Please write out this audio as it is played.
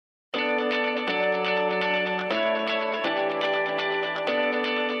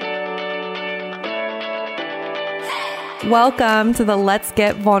Welcome to the Let's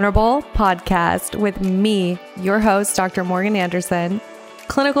Get Vulnerable podcast with me, your host, Dr. Morgan Anderson,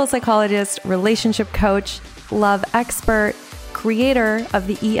 clinical psychologist, relationship coach, love expert, creator of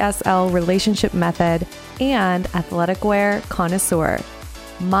the ESL relationship method, and athletic wear connoisseur.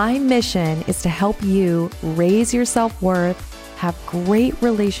 My mission is to help you raise your self-worth, have great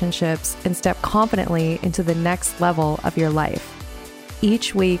relationships, and step confidently into the next level of your life.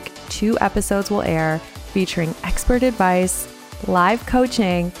 Each week, 2 episodes will air featuring expert advice, live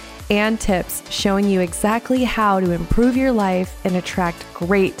coaching, and tips showing you exactly how to improve your life and attract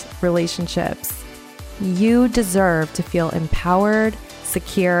great relationships. You deserve to feel empowered,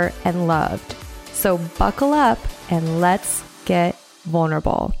 secure, and loved. So buckle up and let's get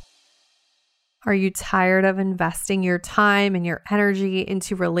vulnerable. Are you tired of investing your time and your energy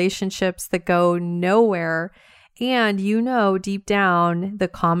into relationships that go nowhere? And you know deep down the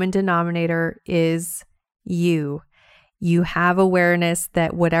common denominator is you. You have awareness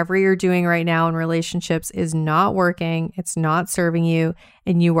that whatever you're doing right now in relationships is not working, it's not serving you,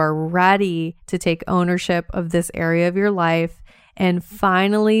 and you are ready to take ownership of this area of your life and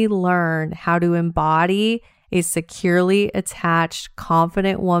finally learn how to embody a securely attached,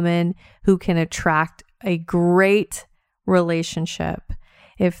 confident woman who can attract a great relationship.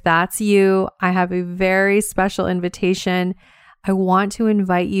 If that's you, I have a very special invitation. I want to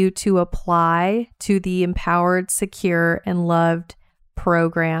invite you to apply to the Empowered, Secure, and Loved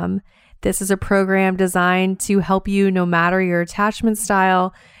program. This is a program designed to help you no matter your attachment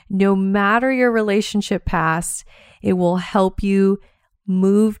style, no matter your relationship past. It will help you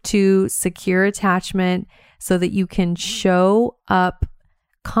move to secure attachment so that you can show up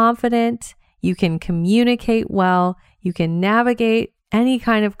confident, you can communicate well, you can navigate any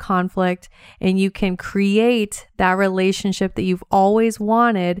kind of conflict, and you can create that relationship that you've always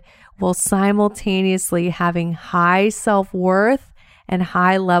wanted while simultaneously having high self-worth and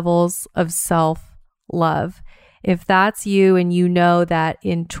high levels of self-love. If that's you and you know that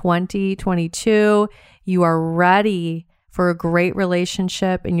in 2022, you are ready for a great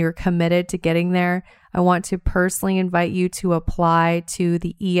relationship and you're committed to getting there, I want to personally invite you to apply to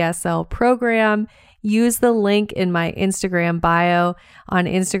the ESL program. Use the link in my Instagram bio. On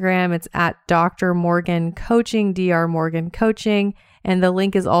Instagram, it's at Dr. Morgan Coaching, Dr. Morgan Coaching, and the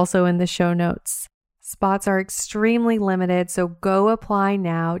link is also in the show notes. Spots are extremely limited, so go apply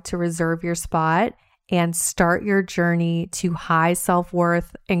now to reserve your spot and start your journey to high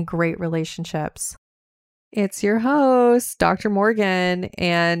self-worth and great relationships. It's your host, Dr. Morgan,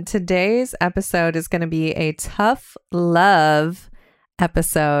 and today's episode is going to be a tough love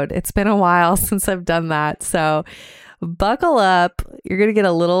episode. It's been a while since I've done that, so buckle up. You're going to get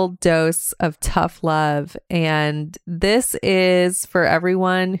a little dose of tough love, and this is for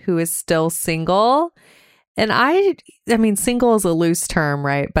everyone who is still single. And I mean, single is a loose term,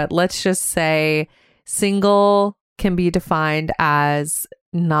 right? But let's just say single can be defined as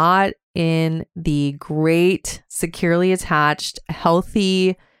not in the great, securely attached,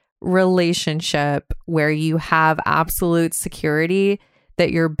 healthy relationship where you have absolute security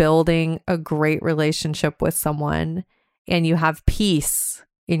that you're building a great relationship with someone and you have peace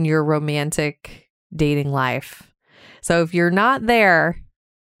in your romantic dating life. So if you're not there,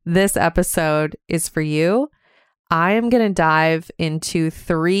 this episode is for you. I am going to dive into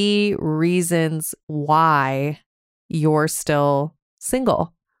 3 reasons why you're still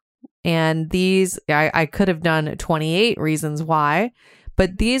single. And these, I could have done 28 reasons why,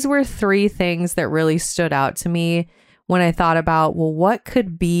 but these were 3 things that really stood out to me when I thought about, well, what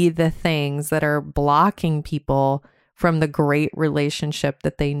could be the things that are blocking people from the great relationship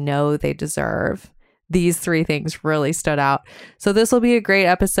that they know they deserve? These 3 things really stood out. So this will be a great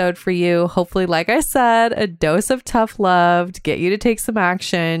episode for you. Hopefully, like I said, a dose of tough love to get you to take some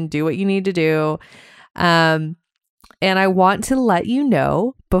action, do what you need to do. And I want to let you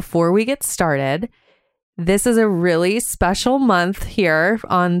know before we get started, this is a really special month here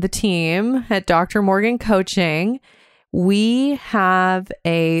on the team at Dr. Morgan Coaching. We have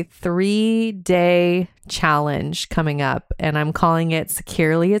a 3-day challenge coming up, and I'm calling it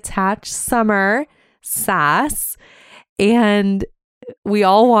Securely Attached Summer, SAS. And we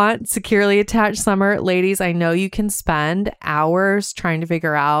all want securely attached summer. Ladies, I know you can spend hours trying to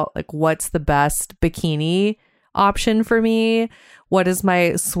figure out like what's the best bikini option for me. What is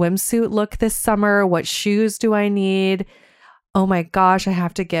my swimsuit look this summer? What shoes do I need? Oh my gosh, I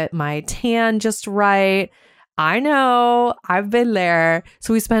have to get my tan just right. I know, I've been there.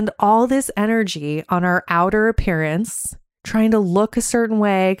 So we spend all this energy on our outer appearance, trying to look a certain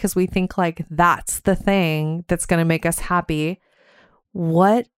way because we think like that's the thing that's going to make us happy.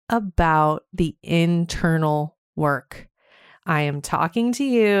 What about the internal work? I am talking to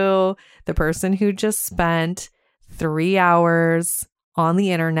you, the person who just spent 3 hours on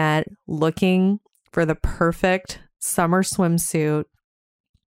the internet looking for the perfect summer swimsuit.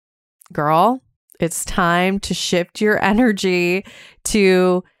 Girl, it's time to shift your energy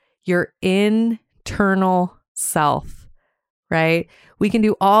to your internal self, right? We can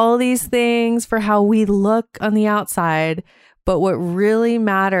do all these things for how we look on the outside, but what really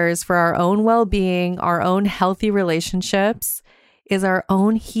matters for our own well-being, our own healthy relationships, is our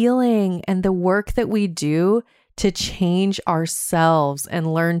own healing and the work that we do to change ourselves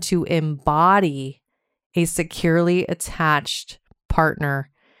and learn to embody a securely attached partner.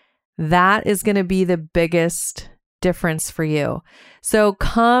 That is going to be the biggest difference for you. So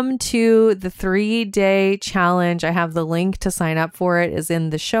come to the 3-day challenge. I have the link to sign up for it is in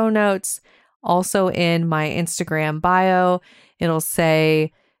the show notes. Also in my Instagram bio, it'll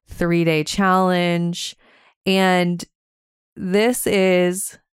say 3-day challenge. And this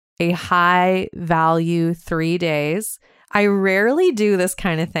is a high value 3 days. I rarely do this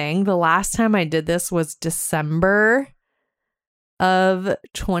kind of thing. The last time I did this was December of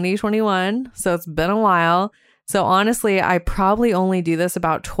 2021. So it's been a while. So honestly, I probably only do this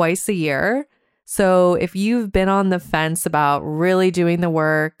about twice a year. So if you've been on the fence about really doing the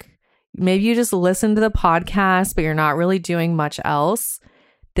work, maybe you just listen to the podcast, but you're not really doing much else,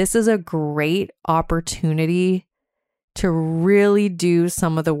 this is a great opportunity to really do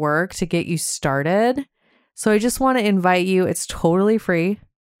some of the work to get you started. So I just want to invite you. It's totally free.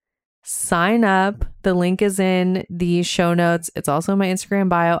 Sign up. The link is in the show notes. It's also in my Instagram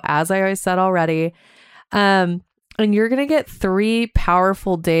bio, as I said already. And you're going to get 3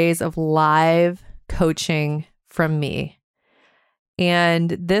 powerful days of live coaching from me.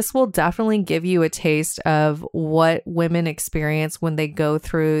 And this will definitely give you a taste of what women experience when they go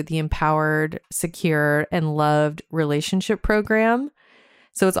through the Empowered, Secure, and Loved Relationship Program.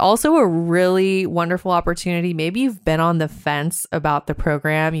 So it's also a really wonderful opportunity. Maybe you've been on the fence about the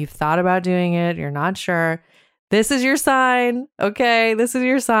program. You've thought about doing it. You're not sure. This is your sign. Okay, this is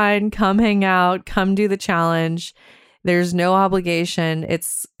your sign. Come hang out. Come do the challenge. There's no obligation.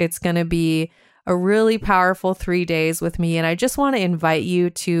 It's going to be a really powerful 3 days with me. And I just want to invite you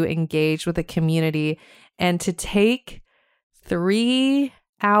to engage with the community and to take 3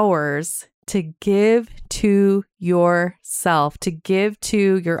 hours to give to yourself, to give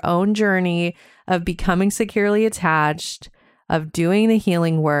to your own journey of becoming securely attached, of doing the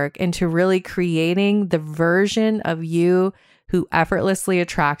healing work, and to really creating the version of you who effortlessly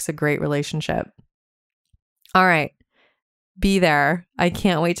attracts a great relationship. All right. Be there. I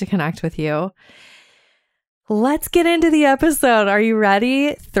can't wait to connect with you. Let's get into the episode. Are you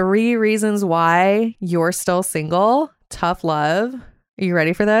ready? 3 reasons why you're still single. Tough love. Are you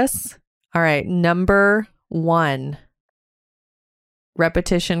ready for this? All right. Number 1,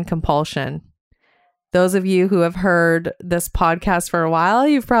 repetition compulsion. Those of you who have heard this podcast for a while,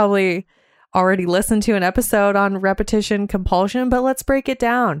 you've probably already listened to an episode on repetition compulsion, but let's break it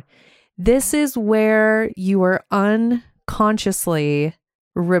down. This is where you are unconsciously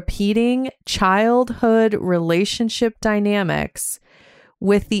repeating childhood relationship dynamics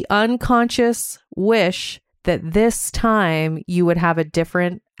with the unconscious wish that this time you would have a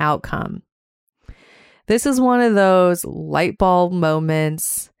different outcome. This is one of those light bulb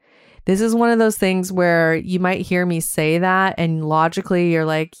moments. This is one of those things where you might hear me say that and logically you're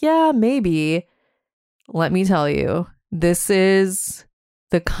like, yeah, maybe. Let me tell you, this is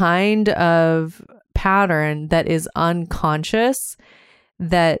the kind of pattern that is unconscious,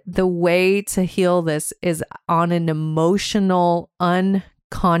 that the way to heal this is on an emotional,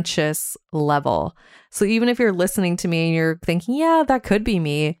 unconscious level. So even if you're listening to me and you're thinking, yeah, that could be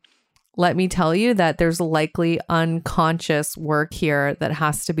me, let me tell you that there's likely unconscious work here that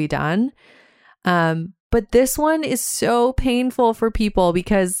has to be done. But this one is so painful for people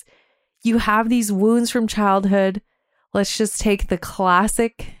because you have these wounds from childhood. Let's just take the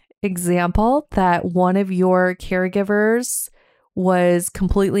classic example that one of your caregivers was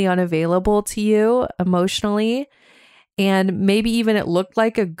completely unavailable to you emotionally. And maybe even it looked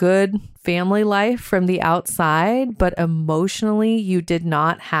like a good family life from the outside, but emotionally you did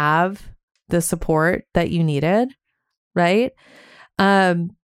not have the support that you needed, right?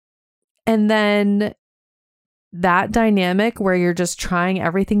 And then that dynamic where you're just trying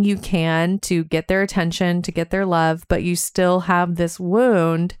everything you can to get their attention, to get their love, but you still have this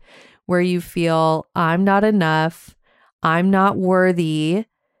wound where you feel, I'm not enough, I'm not worthy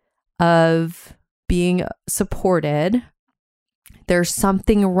of being supported. There's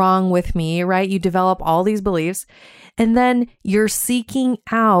something wrong with me, right? You develop all these beliefs and then you're seeking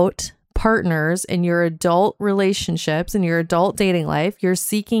out partners in your adult relationships, in your adult dating life, you're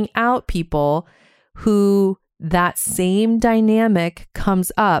seeking out people who that same dynamic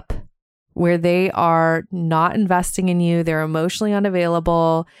comes up where they are not investing in you, they're emotionally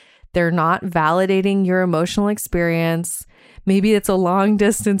unavailable, they're not validating your emotional experience. Maybe it's a long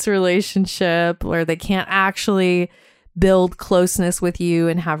distance relationship where they can't actually build closeness with you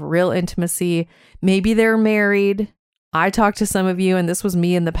and have real intimacy. Maybe they're married. I talked to some of you, and this was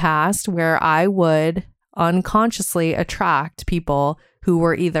me in the past, where I would unconsciously attract people who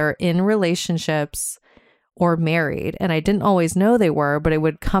were either in relationships or married. And I didn't always know they were, but it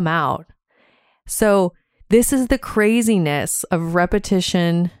would come out. So this is the craziness of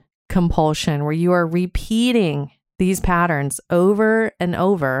repetition compulsion, where you are repeating these patterns over and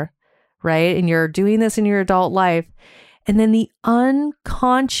over, right? And you're doing this in your adult life. And then the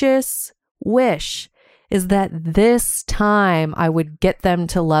unconscious wish is that this time I would get them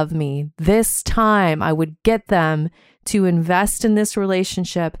to love me. This time I would get them to invest in this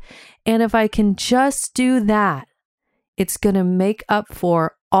relationship. And if I can just do that, it's going to make up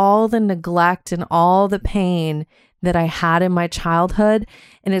for all the neglect and all the pain that I had in my childhood.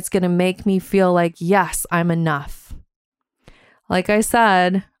 And it's going to make me feel like, yes, I'm enough. Like I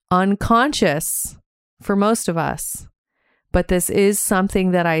said, unconscious for most of us. But this is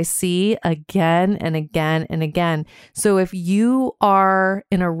something that I see again and again and again. So if you are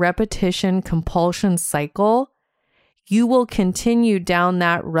in a repetition compulsion cycle, you will continue down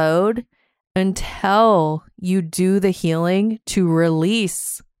that road until you do the healing to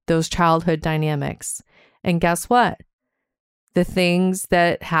release those childhood dynamics. And guess what? The things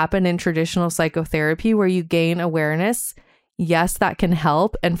that happen in traditional psychotherapy where you gain awareness, yes, that can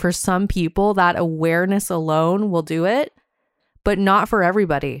help. And for some people, that awareness alone will do it, but not for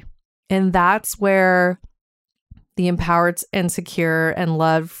everybody. And that's where the Empowered and Secure and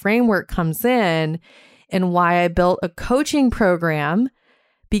Loved framework comes in, and why I built a coaching program,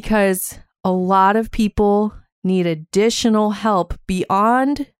 because a lot of people need additional help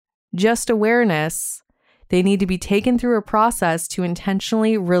beyond just awareness. They need to be taken through a process to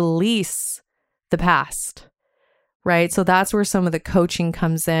intentionally release the past, right? So that's where some of the coaching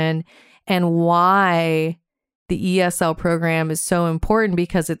comes in, and why the ESL program is so important,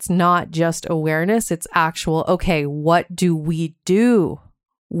 because it's not just awareness, it's actual, okay, what do we do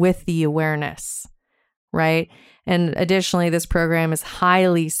with the awareness, right? And additionally, this program is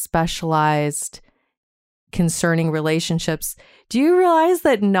highly specialized concerning relationships. Do you realize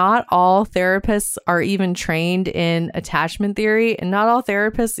that not all therapists are even trained in attachment theory, and not all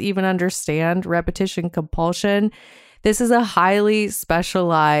therapists even understand repetition compulsion? This is a highly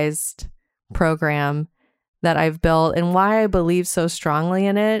specialized program that I've built, and why I believe so strongly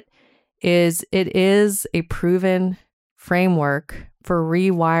in it is a proven framework for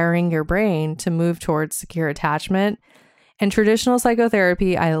rewiring your brain to move towards secure attachment. And traditional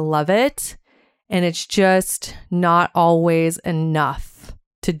psychotherapy, I love it. And it's just not always enough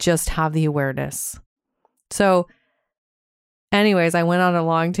to just have the awareness. So anyways, I went on a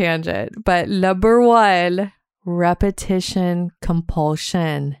long tangent, but number one, repetition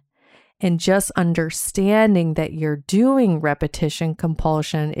compulsion. And just understanding that you're doing repetition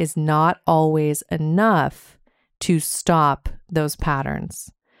compulsion is not always enough to stop those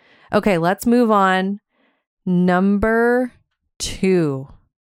patterns. Okay, let's move on. Number 2,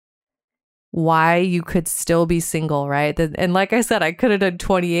 why you could still be single, right? And like I said, I could have done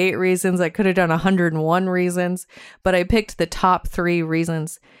 28 reasons. I could have done 101 reasons, but I picked the top 3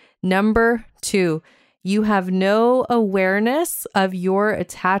 reasons. Number 2, you have no awareness of your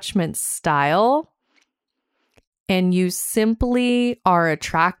attachment style, and you simply are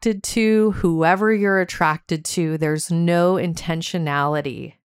attracted to whoever you're attracted to. There's no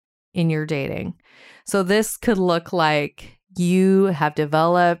intentionality in your dating. So this could look like you have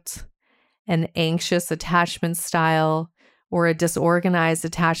developed an anxious attachment style or a disorganized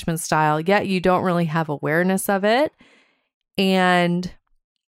attachment style, yet you don't really have awareness of it. And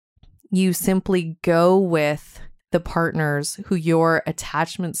you simply go with the partners who your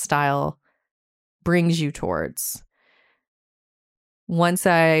attachment style brings you towards. Once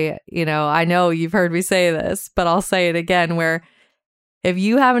I know you've heard me say this, but I'll say it again, where if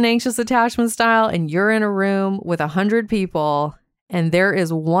you have an anxious attachment style and you're in a room with 100 people and there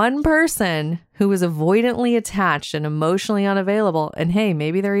is one person who is avoidantly attached and emotionally unavailable, and hey,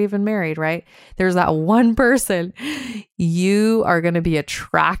 maybe they're even married, right? There's that one person, you are going to be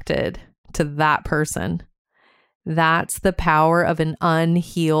attracted to that person. That's the power of an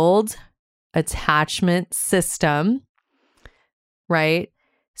unhealed attachment system, right?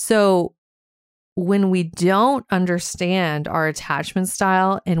 So when we don't understand our attachment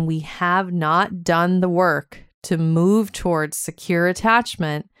style and we have not done the work to move towards secure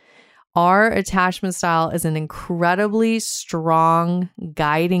attachment, our attachment style is an incredibly strong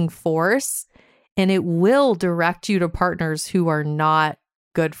guiding force, and it will direct you to partners who are not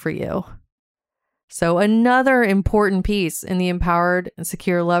good for you. So another important piece in the Empowered and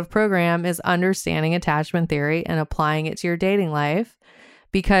Secure Love program is understanding attachment theory and applying it to your dating life,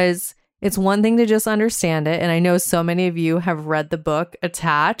 because it's one thing to just understand it. And I know so many of you have read the book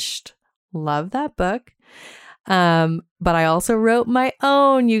Attached. Love that book. But I also wrote my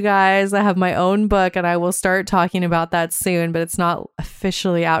own, you guys. I have my own book and I will start talking about that soon, but it's not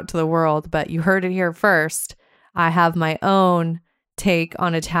officially out to the world. But you heard it here first. I have my own take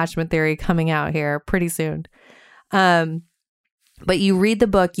on attachment theory coming out here pretty soon. But you read the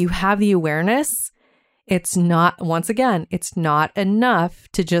book, you have the awareness. It's not, once again, it's not enough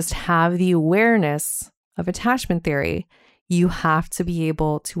to just have the awareness of attachment theory. You have to be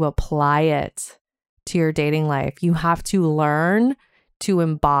able to apply it to your dating life. You have to learn to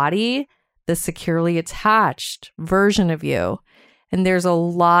embody the securely attached version of you. And there's a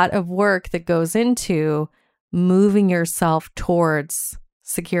lot of work that goes into moving yourself towards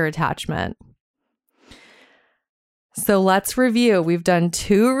secure attachment. So let's review. We've done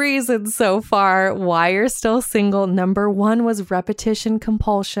 2 reasons so far why you're still single. Number 1 was repetition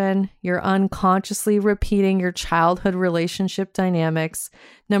compulsion. You're unconsciously repeating your childhood relationship dynamics.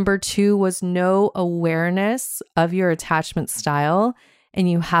 Number 2 was no awareness of your attachment style,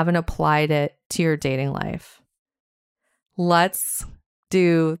 and you haven't applied it to your dating life. Let's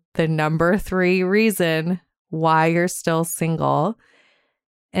do the number 3 reason why you're still single,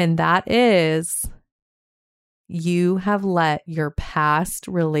 and that is you have let your past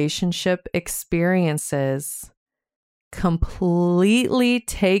relationship experiences completely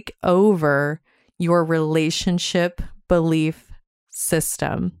take over your relationship belief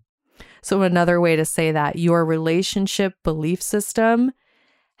system. So another way to say that, your relationship belief system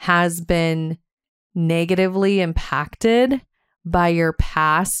has been negatively impacted by your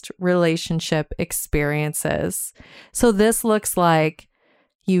past relationship experiences. So this looks like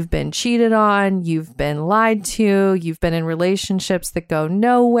you've been cheated on, you've been lied to, you've been in relationships that go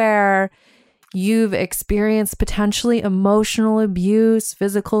nowhere, you've experienced potentially emotional abuse,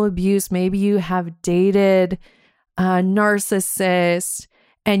 physical abuse, maybe you have dated a narcissist,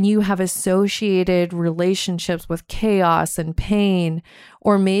 and you have associated relationships with chaos and pain,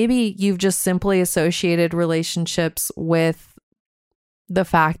 or maybe you've just simply associated relationships with the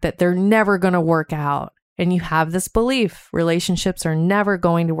fact that they're never going to work out. And you have this belief, relationships are never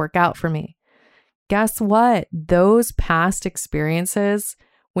going to work out for me. Guess what? Those past experiences,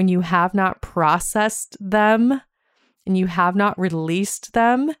 when you have not processed them and you have not released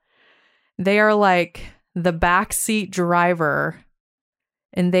them, they are like the backseat driver,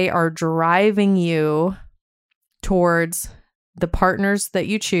 and they are driving you towards the partners that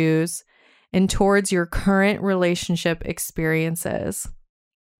you choose and towards your current relationship experiences.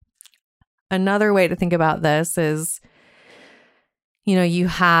 Another way to think about this is, you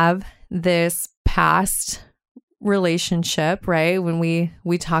have this past relationship, right? When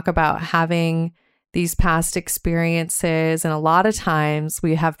we talk about having these past experiences, and a lot of times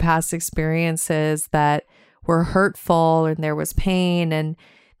we have past experiences that were hurtful and there was pain, and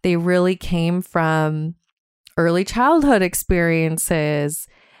they really came from early childhood experiences,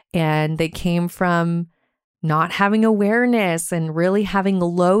 and they came from not having awareness and really having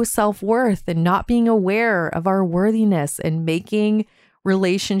low self-worth and not being aware of our worthiness and making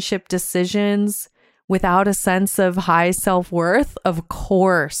relationship decisions without a sense of high self-worth. Of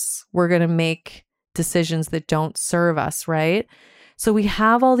course, we're going to make decisions that don't serve us, right? So we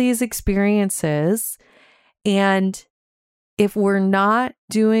have all these experiences, and if we're not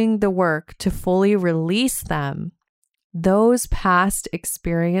doing the work to fully release them, those past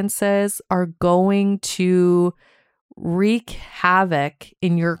experiences are going to wreak havoc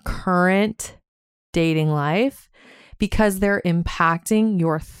in your current dating life because they're impacting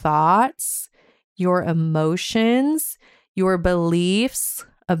your thoughts, your emotions, your beliefs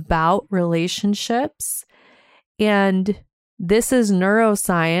about relationships. And this is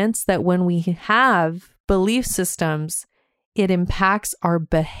neuroscience, that when we have belief systems, it impacts our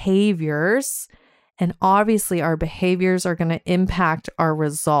behaviors. And obviously, our behaviors are going to impact our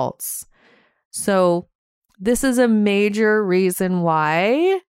results. So this is a major reason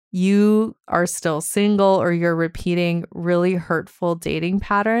why you are still single or you're repeating really hurtful dating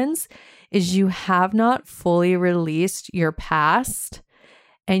patterns, is you have not fully released your past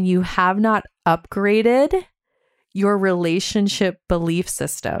and you have not upgraded your relationship belief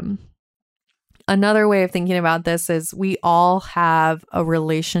system. Another way of thinking about this is we all have a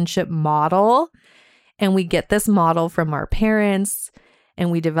relationship model, and we get this model from our parents,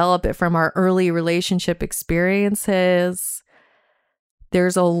 and we develop it from our early relationship experiences.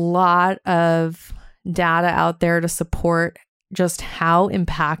 There's a lot of data out there to support just how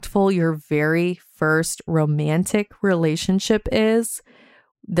impactful your very first romantic relationship is.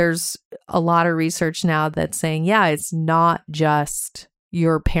 There's a lot of research now that's saying, yeah, it's not just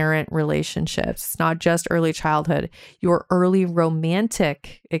your parent relationships. It's not just early childhood. Your early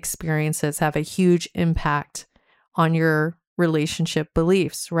romantic experiences have a huge impact on your relationship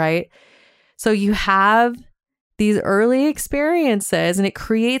beliefs, right? So you have these early experiences, and it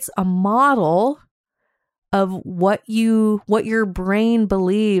creates a model of what your brain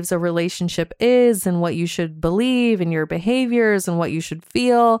believes a relationship is, and what you should believe in your behaviors, and what you should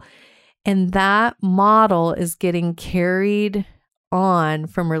feel. And that model is getting carried on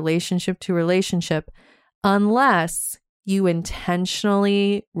from relationship to relationship unless you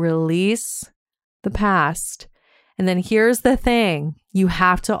intentionally release the past. And then here's the thing, you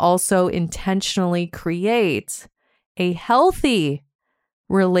have to also intentionally create a healthy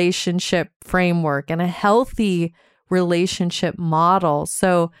relationship framework and a healthy relationship model.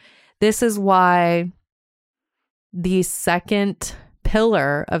 So this is why the second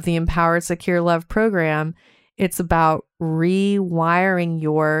pillar of the Empowered Secure Love program, it's about rewiring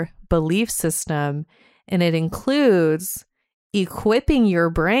your belief system, and it includes equipping your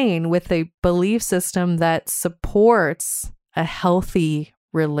brain with a belief system that supports a healthy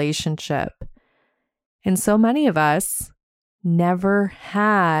relationship. And so many of us never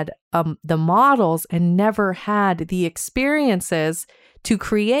had the models and never had the experiences to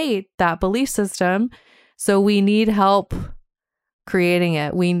create that belief system. So we need help creating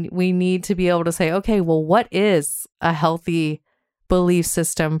it. We need to be able to say, okay, well, what is a healthy belief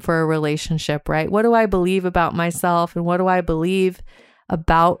system for a relationship, right? What do I believe about myself, and what do I believe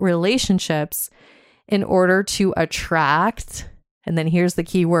about relationships in order to attract, and then here's the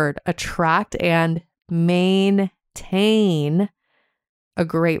key word, attract and maintain a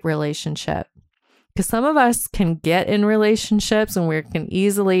great relationship. Because some of us can get in relationships and we can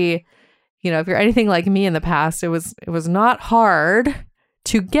easily, if you're anything like me in the past, it was not hard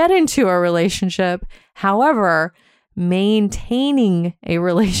to get into a relationship. However, maintaining a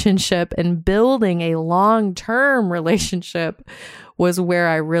relationship and building a long-term relationship was where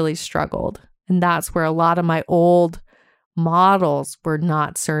I really struggled. And that's where a lot of my old models were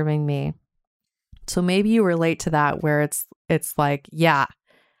not serving me. So maybe you relate to that, where it's like, yeah,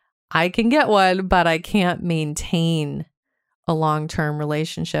 I can get one, but I can't maintain a long-term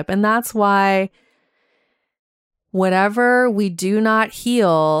relationship. And that's why whatever we do not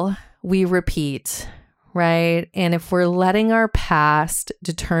heal, we repeat, right? And if we're letting our past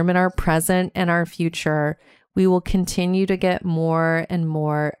determine our present and our future, we will continue to get more and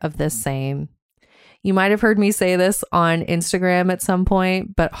more of the same. You might have heard me say this on Instagram at some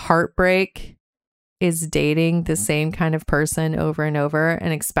point, but heartbreak is dating the same kind of person over and over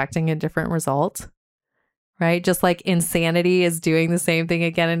and expecting a different result, right? Just like insanity is doing the same thing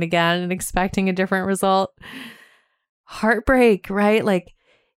again and again and expecting a different result. Heartbreak, right? Like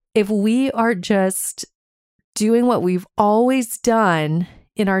if we are just doing what we've always done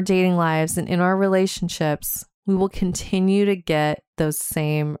in our dating lives and in our relationships, we will continue to get those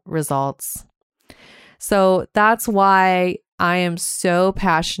same results. So that's why I am so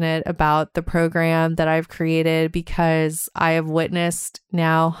passionate about the program that I've created, because I have witnessed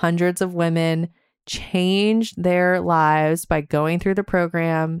now hundreds of women change their lives by going through the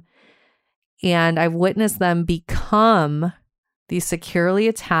program. And I've witnessed them become the securely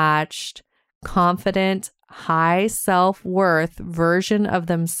attached, confident, high self-worth version of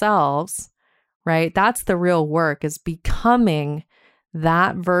themselves, right? That's the real work, is becoming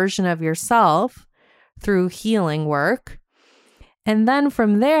that version of yourself through healing work. And then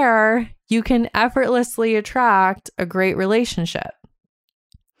from there, you can effortlessly attract a great relationship.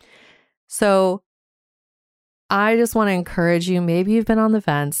 So I just want to encourage you. Maybe you've been on the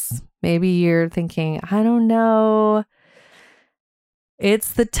fence. Maybe you're thinking, I don't know.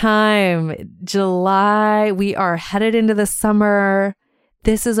 It's the time. July, we are headed into the summer.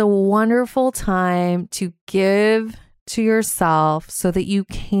 This is a wonderful time to give to yourself so that you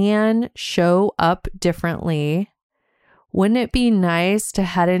can show up differently. Wouldn't it be nice to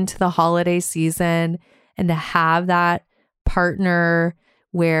head into the holiday season and to have that partner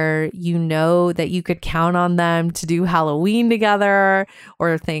where you know that you could count on them to do Halloween together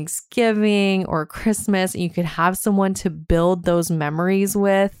or Thanksgiving or Christmas, and you could have someone to build those memories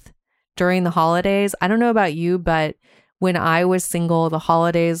with during the holidays? I don't know about you, but when I was single, the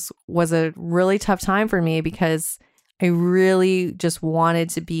holidays was a really tough time for me because I really just wanted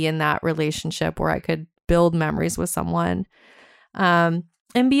to be in that relationship where I could build memories with someone. And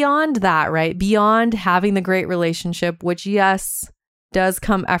beyond that, right? Beyond having the great relationship, which yes, does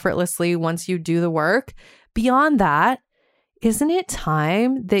come effortlessly once you do the work. Beyond that, isn't it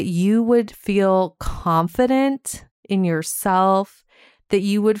time that you would feel confident in yourself, that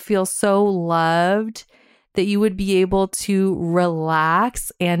you would feel so loved, that you would be able to relax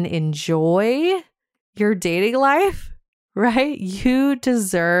and enjoy your dating life, right? You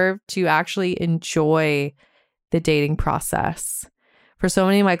deserve to actually enjoy the dating process. For so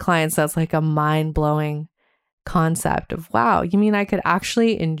many of my clients, that's like a mind-blowing concept of, wow, you mean I could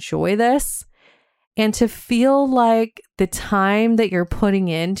actually enjoy this? And to feel like the time that you're putting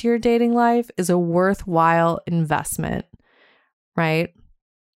into your dating life is a worthwhile investment, right?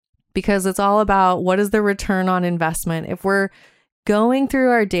 Because it's all about what is the return on investment. If we're going through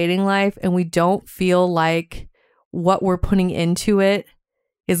our dating life and we don't feel like what we're putting into it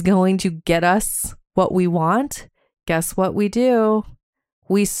is going to get us what we want, guess what we do?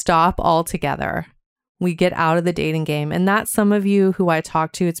 We stop altogether. We get out of the dating game. And that's some of you who I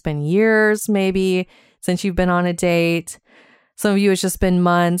talk to. It's been years maybe since you've been on a date. Some of you it's just been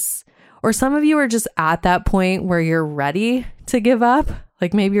months. Or some of you are just at that point where you're ready to give up.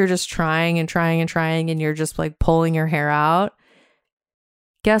 Like maybe you're just trying and you're just like pulling your hair out.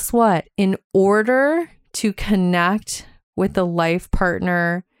 Guess what? In order to connect with the life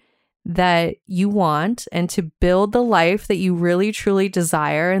partner that you want and to build the life that you really truly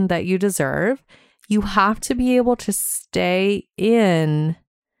desire and that you deserve, you have to be able to stay in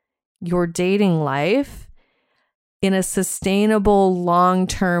your dating life in a sustainable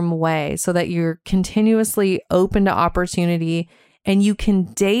long-term way so that you're continuously open to opportunity and you can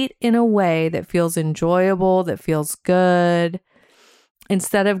date in a way that feels enjoyable, that feels good,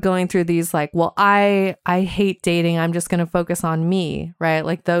 instead of going through these like, well, I hate dating. I'm just going to focus on me, right?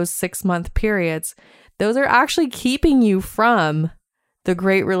 Like those 6-month periods, those are actually keeping you from the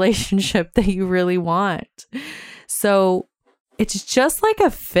great relationship that you really want. So it's just like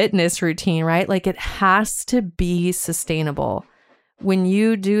a fitness routine, right? Like it has to be sustainable. When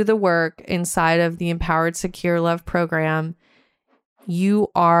you do the work inside of the Empowered Secure Love program, you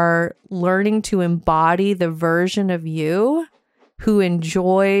are learning to embody the version of you who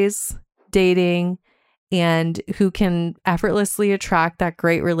enjoys dating and who can effortlessly attract that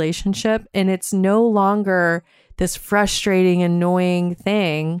great relationship. And it's no longer this frustrating, annoying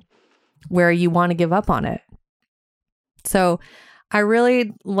thing where you want to give up on it. So I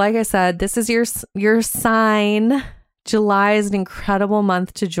really, like I said, this is your sign. July is an incredible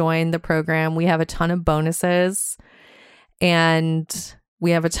month to join the program. We have a ton of bonuses and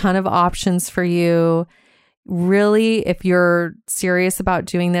we have a ton of options for you. Really, if you're serious about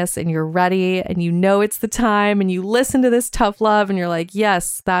doing this and you're ready and you know it's the time and you listen to this tough love and you're like,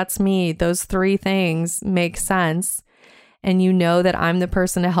 yes, that's me. Those 3 things make sense. And you know that I'm the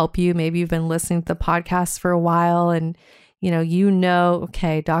person to help you. Maybe you've been listening to the podcast for a while and you know,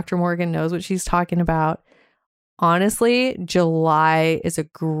 okay, Dr. Morgan knows what she's talking about. Honestly, July is a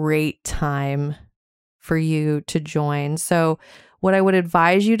great time for you to join. So what I would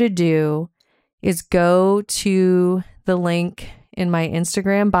advise you to do is go to the link in my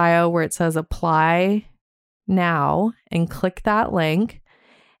Instagram bio where it says apply now and click that link.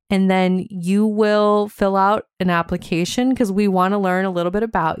 And then you will fill out an application because we want to learn a little bit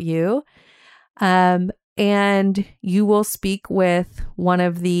about you. And you will speak with one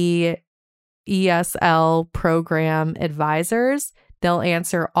of the ESL program advisors. They'll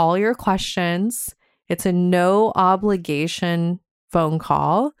answer all your questions. It's a no obligation phone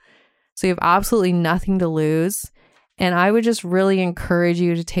call. So you have absolutely nothing to lose. And I would just really encourage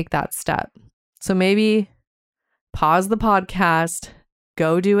you to take that step. So maybe pause the podcast,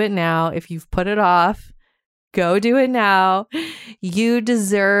 go do it now. If you've put it off, go do it now. You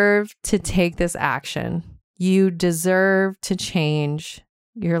deserve to take this action. You deserve to change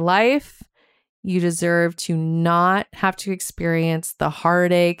your life. You deserve to not have to experience the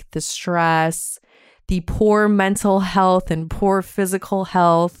heartache, the stress, the poor mental health and poor physical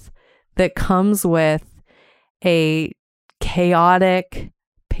health that comes with a chaotic,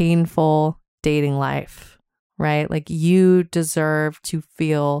 painful dating life, right? Like you deserve to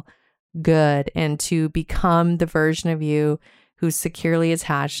feel good and to become the version of you who's securely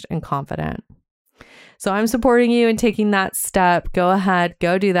attached and confident. So I'm supporting you in taking that step. Go ahead,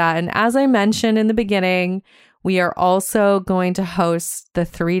 go do that. And as I mentioned in the beginning, we are also going to host the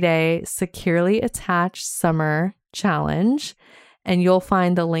 3-day Securely Attached Summer Challenge. And you'll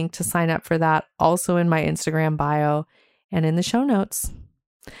find the link to sign up for that also in my Instagram bio. and in the show notes.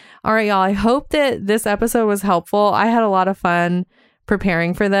 All right, y'all. I hope that this episode was helpful. I had a lot of fun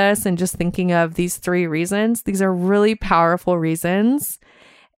preparing for this and just thinking of these 3 reasons. These are really powerful reasons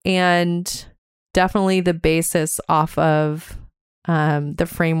and definitely the basis off of the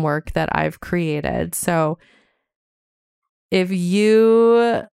framework that I've created. So if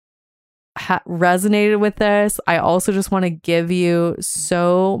you resonated with this, I also just want to give you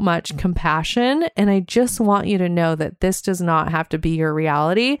so much compassion. And I just want you to know that this does not have to be your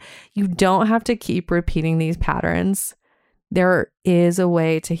reality. You don't have to keep repeating these patterns. There is a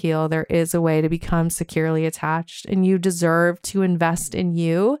way to heal. There is a way to become securely attached, and you deserve to invest in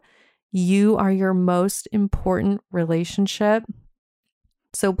you. You are your most important relationship.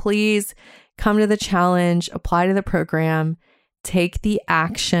 So please come to the challenge, apply to the program, take the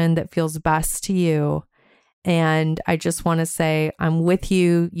action that feels best to you. And I just want to say, I'm with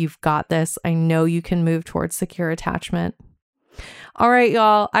you. You've got this. I know you can move towards secure attachment. All right,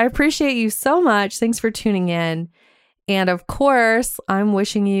 y'all. I appreciate you so much. Thanks for tuning in. And of course, I'm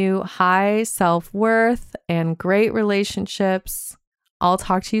wishing you high self-worth and great relationships. I'll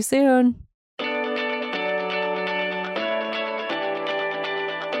talk to you soon.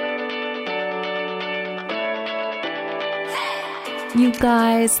 You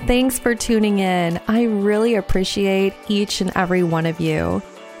guys, thanks for tuning in. I really appreciate each and every one of you.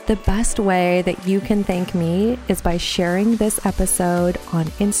 The best way that you can thank me is by sharing this episode on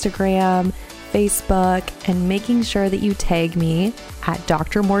Instagram, Facebook, and making sure that you tag me at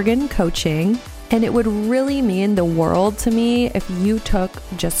Dr. Morgan Coaching. And it would really mean the world to me if you took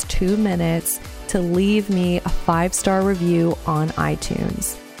just 2 minutes to leave me a 5-star review on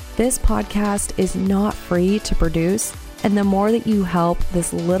iTunes. This podcast is not free to produce. And the more that you help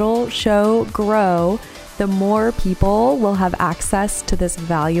this little show grow, the more people will have access to this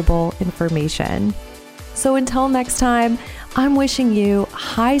valuable information. So until next time, I'm wishing you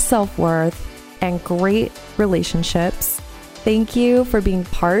high self-worth and great relationships. Thank you for being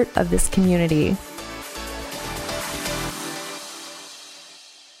part of this community.